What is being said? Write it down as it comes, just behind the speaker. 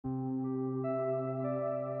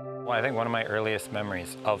Well, I think one of my earliest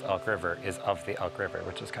memories of Elk River is of the Elk River,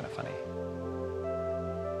 which is kind of funny.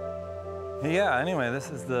 Yeah, anyway,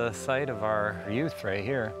 this is the site of our youth right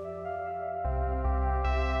here.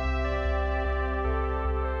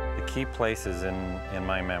 The key places in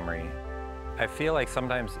my memory, I feel like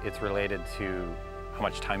sometimes it's related to how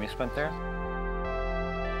much time you spent there.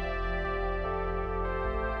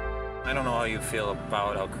 I don't know how you feel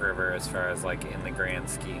about Elk River as far as like in the grand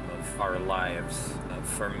scheme of our lives.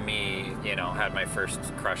 For me, you know, had my first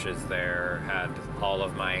crushes there, had all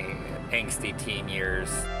of my angsty teen years.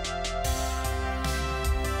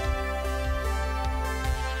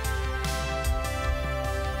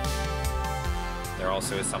 There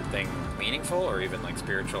also is something meaningful or even like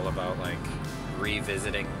spiritual about like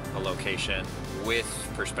revisiting a location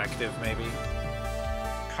with perspective maybe.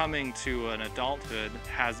 Coming to an adulthood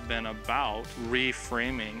has been about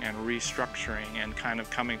reframing and restructuring and kind of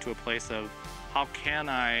coming to a place of how can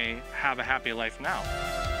I have a happy life now?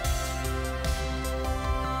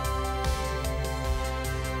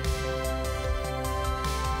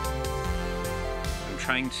 I'm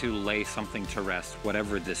trying to lay something to rest,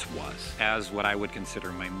 whatever this was, as what I would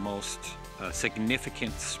consider my most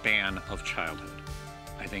significant span of childhood.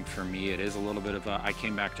 I think for me it is a little bit of a, I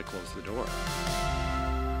came back to close the door.